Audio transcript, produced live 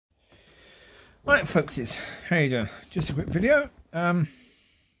Right, folks, how you doing? Just a quick video.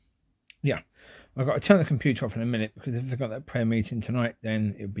 Yeah, I've got to turn the computer off in a minute because if I've got that prayer meeting tonight,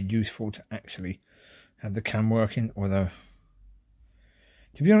 then it would be useful to actually have the cam working. Although,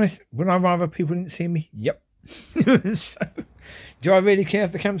 to be honest, would I rather people didn't see me? Yep. So, do I really care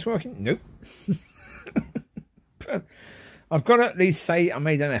if the cam's working? Nope. But I've got to at least say I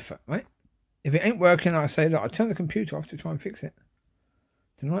made an effort, right? If it ain't working, I say, look, I'll turn the computer off to try and fix it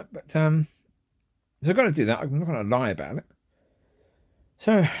tonight. But so I've got to do that. I'm not going to lie about it.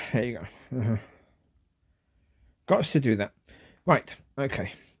 So there you go. Got to do that. Right.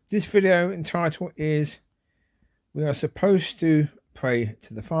 Okay. This video entitled is "We are supposed to pray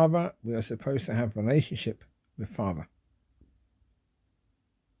to the Father. We are supposed to have a relationship with Father."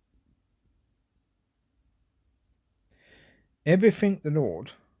 Everything the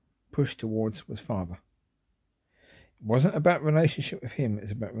Lord pushed towards was Father. It wasn't about relationship with Him.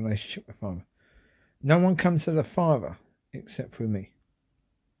 It's about relationship with Father. No one comes to the Father except through me.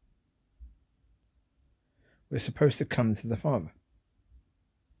 We're supposed to come to the Father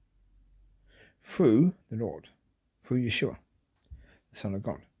through the Lord, through Yeshua, the Son of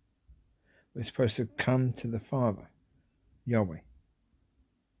God. We're supposed to come to the Father, Yahweh.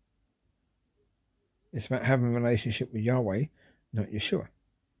 It's about having a relationship with Yahweh, not Yeshua.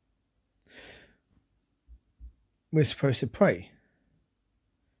 We're supposed to pray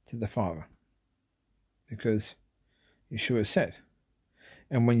to the Father because Yeshua said,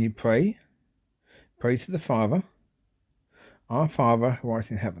 and when you pray, pray to the Father, our Father who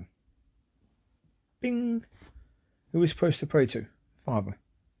art in heaven. Bing! Who are we supposed to pray to? Father.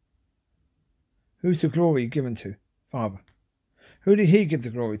 Who's the glory given to? Father. Who did He give the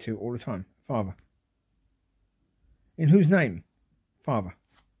glory to all the time? Father. In whose name? Father.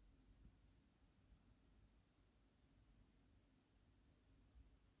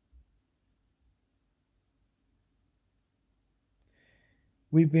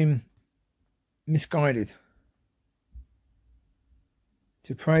 We've been misguided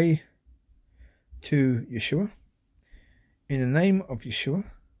to pray to Yeshua in the name of Yeshua,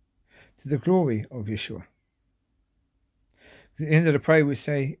 to the glory of Yeshua. At the end of the prayer we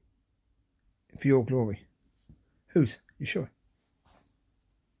say, for your glory. Whose? Yeshua.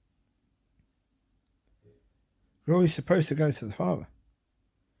 Glory is supposed to go to the Father.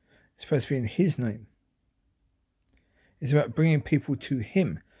 It's supposed to be in His name. It's about bringing people to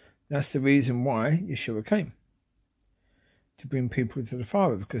Him. That's the reason why Yeshua came. To bring people to the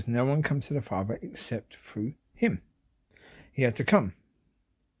Father, because no one comes to the Father except through Him. He had to come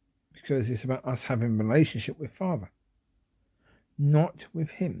because it's about us having a relationship with Father. Not with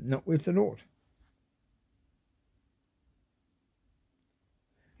Him, not with the Lord.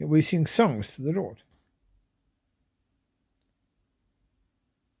 Yet we sing songs to the Lord.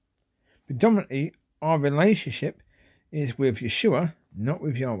 Predominantly, our relationship is with Yeshua, not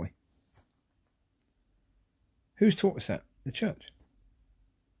with Yahweh. Who's taught us that? The church.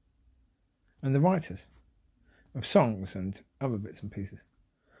 And the writers of songs and other bits and pieces.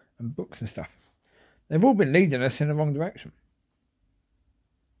 And books and stuff. They've all been leading us in the wrong direction.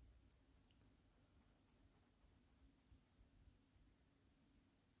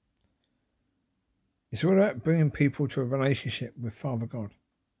 It's all about bringing people to a relationship with Father God.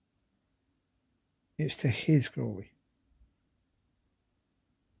 It's to His glory.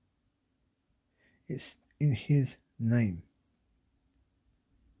 It's in His name.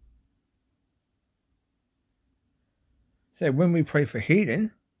 So when we pray for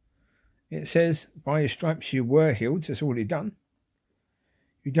healing, it says, by His stripes you were healed. So it's already done.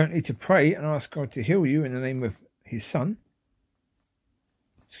 You don't need to pray and ask God to heal you in the name of His Son.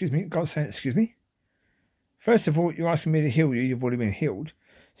 Excuse me, God's saying, excuse me. First of all, you're asking me to heal you. You've already been healed.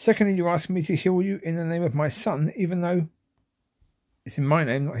 Secondly, you're asking me to heal you in the name of my Son, even though it's in my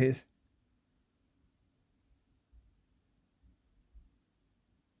name, not His.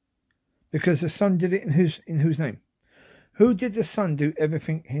 Because the Son did it in whose name? Who did the Son do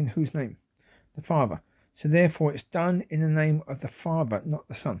everything in whose name? The Father. So therefore it's done in the name of the Father, not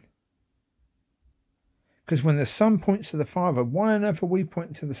the Son. Because when the Son points to the Father, why on earth are we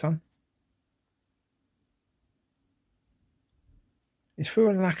pointing to the Son? It's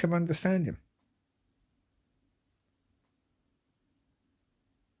through a lack of understanding.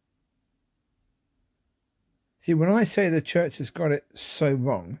 See, when I say the church has got it so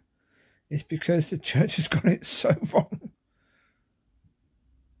wrong, it's because the church has got it so wrong.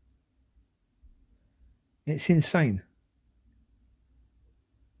 It's insane.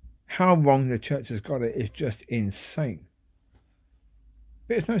 How wrong the church has got it is just insane.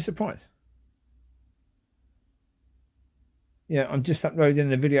 But it's no surprise. Yeah, I'm just uploading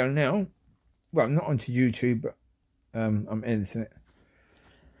the video now well, not onto YouTube, but I'm editing it.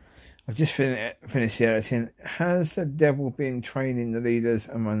 I've just finished the editing. Has the devil been training the leaders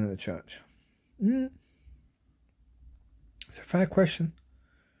and running the church? It's a fair question.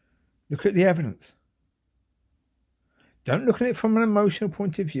 Look at the evidence. Don't look at it from an emotional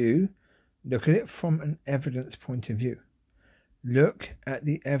point of view. Look at it from an evidence point of view. Look at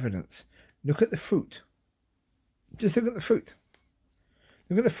the evidence. Look at the fruit. Just look at the fruit.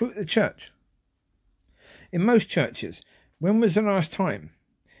 Look at the fruit of the church. In most churches, when was the last time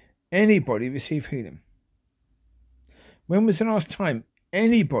anybody received healing? When was the last time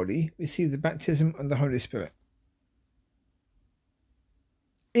anybody received the baptism of the Holy Spirit?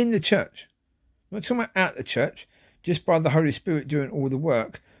 In the church. I'm not talking about out the church, just by the Holy Spirit doing all the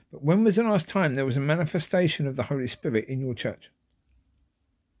work. But when was the last time there was a manifestation of the Holy Spirit in your church?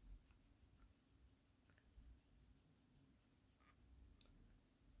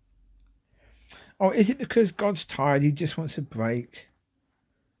 Oh, is it because God's tired, he just wants a break?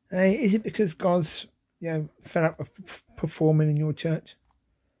 Hey, is it because God's, fed up of performing in your church?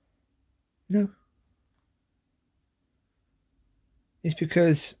 No. It's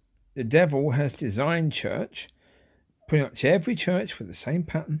because the devil has designed church, pretty much every church with the same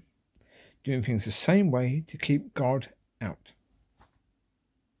pattern, doing things the same way to keep God out.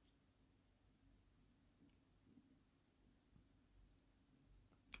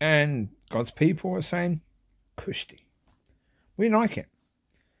 And God's people are saying, Kushti. We like it.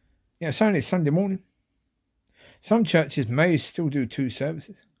 It's only Sunday morning. Some churches may still do 2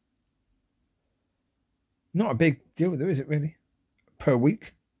 services. Not a big deal though, is it really? Per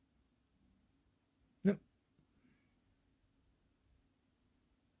week? No.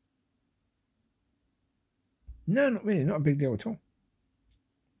 No, not really. Not a big deal at all.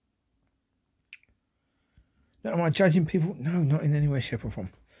 No, am I judging people? No, not in any way, shape or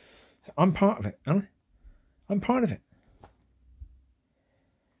form. So I'm part of it, aren't I? I'm part of it.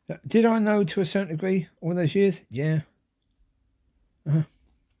 Did I know to a certain degree all those years? Yeah.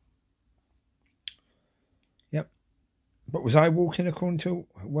 Yep. But was I walking according to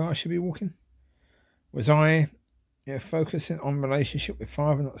where I should be walking? Was I focusing on relationship with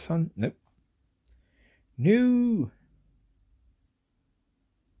Father, not Son? Nope. No.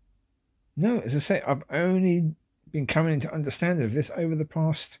 No, as I say, I've only been coming into understanding of this over the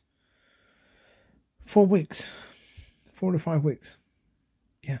past 4 weeks. 4 to 5 weeks.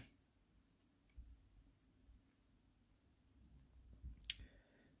 Yeah.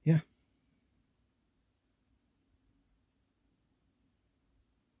 Yeah.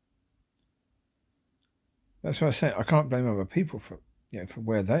 That's why I say I can't blame other people for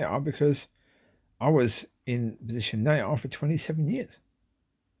where they are, because I was in the position they are for 27 years.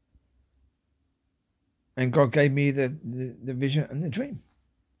 And God gave me the vision and the dream.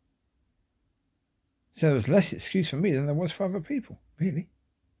 So there was less excuse for me than there was for other people, really.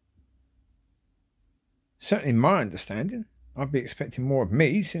 Certainly my understanding. I'd be expecting more of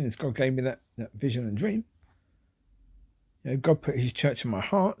me, seeing as God gave me that vision and dream. God put his church in my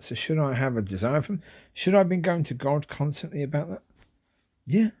heart, so should I have a desire for him? Should I have been going to God constantly about that?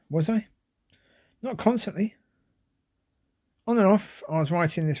 Yeah, was I? Not constantly. On and off, I was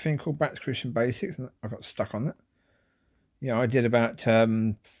writing this thing called Back to Christian Basics, and I got stuck on that. I did about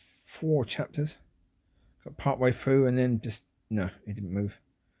 4 chapters. Got part way through, and then it didn't move.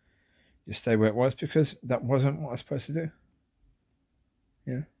 Just stay where it was, because that wasn't what I was supposed to do.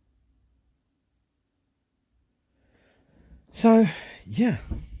 Yeah. So, yeah.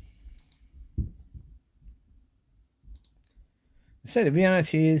 So the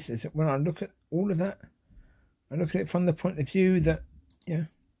reality is that when I look at all of that, I look at it from the point of view that,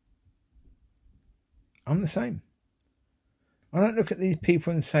 I'm the same. I don't look at these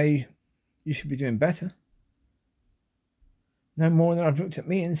people and say, you should be doing better. No more than I've looked at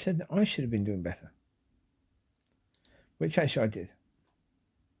me and said that I should have been doing better. Which actually I did.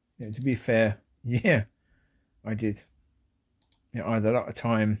 To be fair, I did. I had a lot of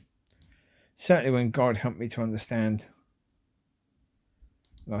time. Certainly when God helped me to understand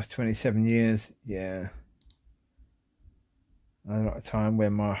the last 27 years, I had a lot of time where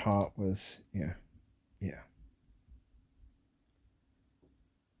my heart was,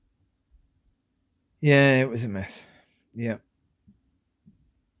 it was a mess. Yeah,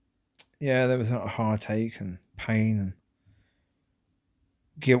 there was a lot of heartache and pain and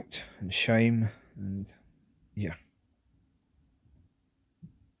guilt and shame and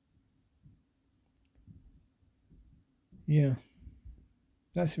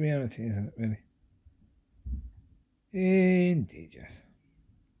that's the reality, isn't it, really? Indeed, yes.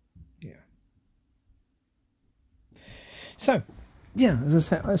 Yeah. So, Yeah, as I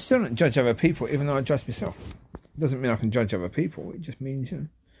say, I still don't judge other people, even though I judge myself. Doesn't mean I can judge other people. It just means,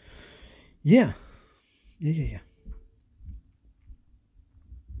 yeah.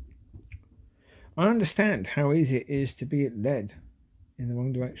 I understand how easy it is to be led in the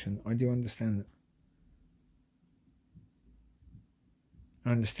wrong direction. I do understand that.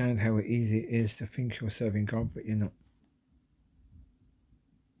 I understand how easy it is to think you're serving God, but you're not.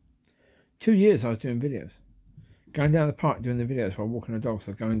 2 years I was doing videos. Going down the park doing the videos while walking the dogs,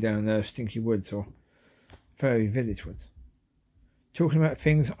 or going down the stinky woods or fairy village woods. Talking about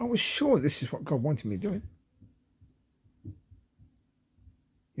things I was sure this is what God wanted me doing.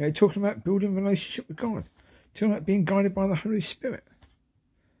 Talking about building a relationship with God. Talking about being guided by the Holy Spirit.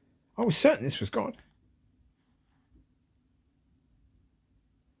 I was certain this was God.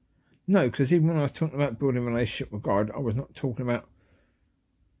 No, because even when I was talking about building a relationship with God, I was not talking about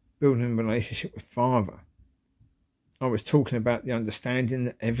building a relationship with Father. I was talking about the understanding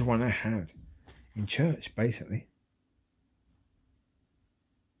that everyone I had in church, basically.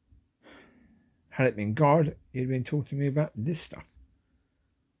 Had it been God, he'd been talking to me about this stuff.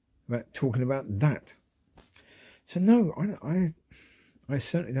 About talking about that. So no, I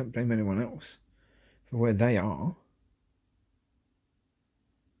certainly don't blame anyone else for where they are.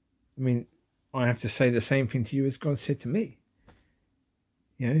 I mean, I have to say the same thing to you as God said to me.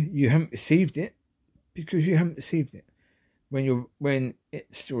 You haven't received it because you haven't received it. When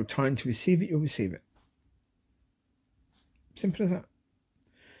it's your time to receive it, you'll receive it. Simple as that.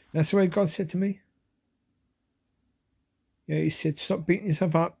 That's the way God said to me. He said, stop beating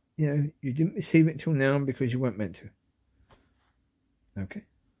yourself up. You didn't receive it till now because you weren't meant to. Okay.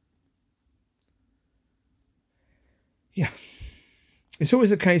 Yeah. It's always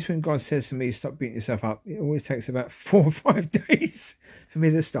the case when God says to me, stop beating yourself up. It always takes about 4 or 5 days for me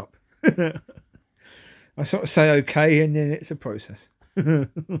to stop. I sort of say okay, and then it's a process. Yeah.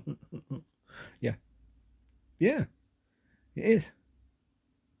 Yeah. It is.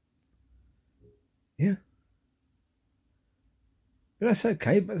 Yeah. But that's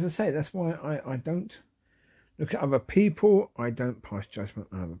okay. But as I say, that's why I don't look at other people. I don't pass judgment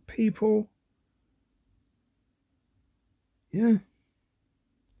on other people. Yeah.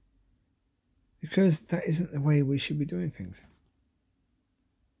 Because that isn't the way we should be doing things.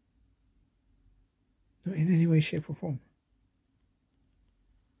 Not in any way, shape or form.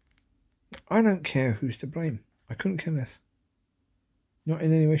 I don't care who's to blame. I couldn't care less. Not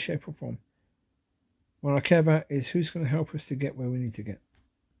in any way, shape or form. What I care about is who's going to help us to get where we need to get.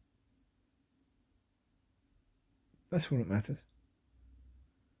 That's all that matters.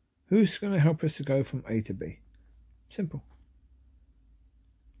 Who's going to help us to go from A to B? Simple.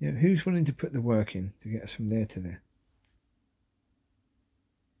 Who's willing to put the work in to get us from there to there?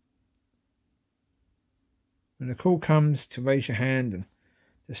 When the call comes to raise your hand and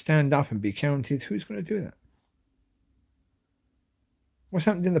to stand up and be counted, who's going to do that? What's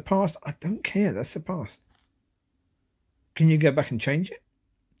happened in the past? I don't care. That's the past. Can you go back and change it?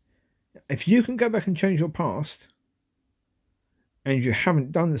 If you can go back and change your past and you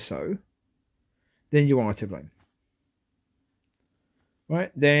haven't done so, then you are to blame.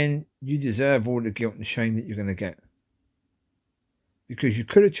 Right? Then you deserve all the guilt and shame that you're going to get. Because you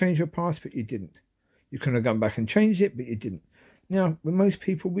could have changed your past, but you didn't. You could have gone back and changed it, but you didn't. Now, with most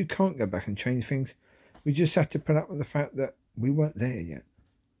people, we can't go back and change things. We just have to put up with the fact that we weren't there yet.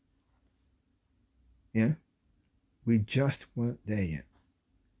 Yeah? We just weren't there yet.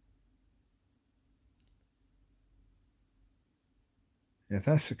 And if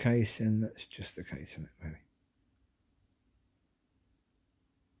that's the case, then that's just the case, isn't it, really?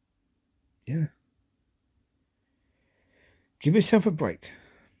 Yeah. Give yourself a break.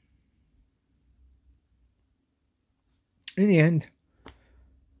 In the end,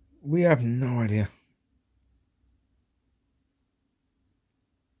 we have no idea.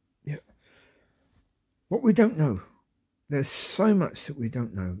 Yeah. What we don't know. There's so much that we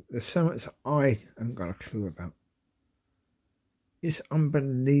don't know. There's so much that I haven't got a clue about. It's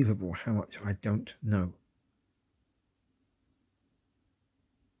unbelievable how much I don't know.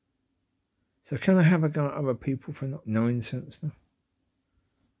 So can I have a go at other people for not knowing certain stuff?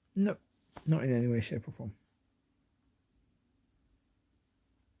 No, not in any way, shape or form.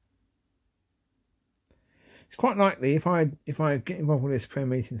 It's quite likely if I get involved with this prayer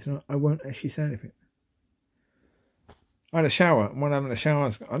meeting tonight, I won't actually say anything. I had a shower, and when I'm having a shower, I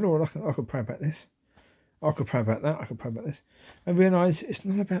was like, oh Lord, I could pray about this. I could pray about that. I could pray about this. I realised it's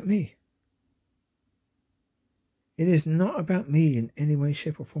not about me. It is not about me in any way,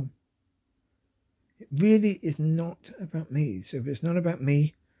 shape or form. It really is not about me. So if it's not about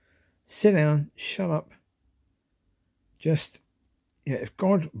me, sit down, shut up, just Yeah, if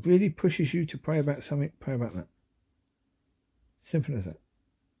God really pushes you to pray about something, pray about that. Simple as that.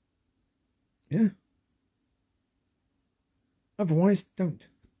 Yeah. Otherwise, don't.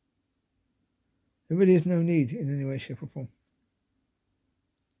 There really is no need in any way, shape or form.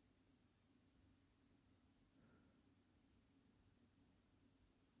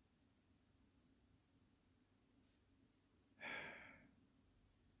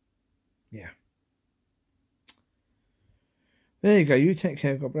 Yeah. There you go. You take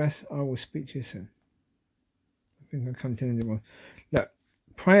care. God bless. I will speak to you soon. I think I'll come to the end of one. Look,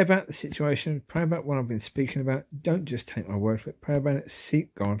 pray about the situation. Pray about what I've been speaking about. Don't just take my word for it. Pray about it.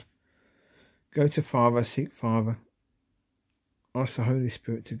 Seek God. Go to Father. Seek Father. Ask the Holy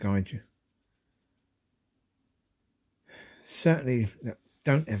Spirit to guide you. Certainly, look,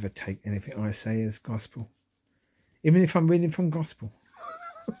 don't ever take anything I say as gospel. Even if I'm reading from gospel.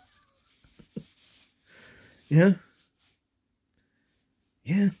 Yeah?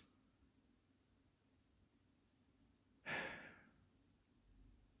 Yeah.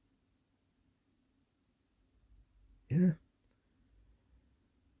 Yeah.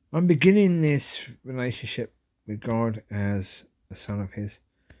 I'm beginning this relationship with God as a son of his.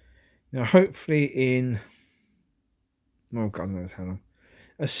 Now, hopefully in, well, God knows how long,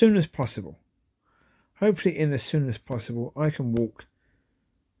 as soon as possible. Hopefully in as soon as possible, I can walk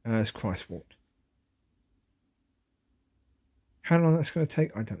as Christ walked. How long that's going to take,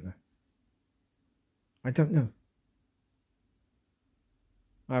 I don't know. I don't know.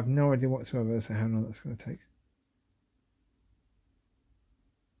 I have no idea whatsoever as to how long that's going to take.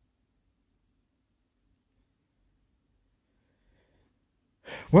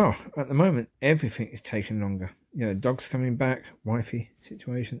 Well, at the moment, everything is taking longer. You know, dog's coming back, wifey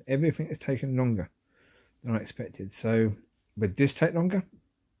situation, everything is taking longer than I expected. So, would this take longer?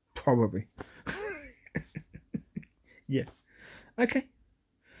 Probably. Yeah. Okay.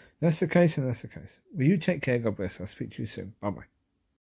 That's the case, and that's the case. Well, you take care. God bless. I'll speak to you soon. Bye-bye.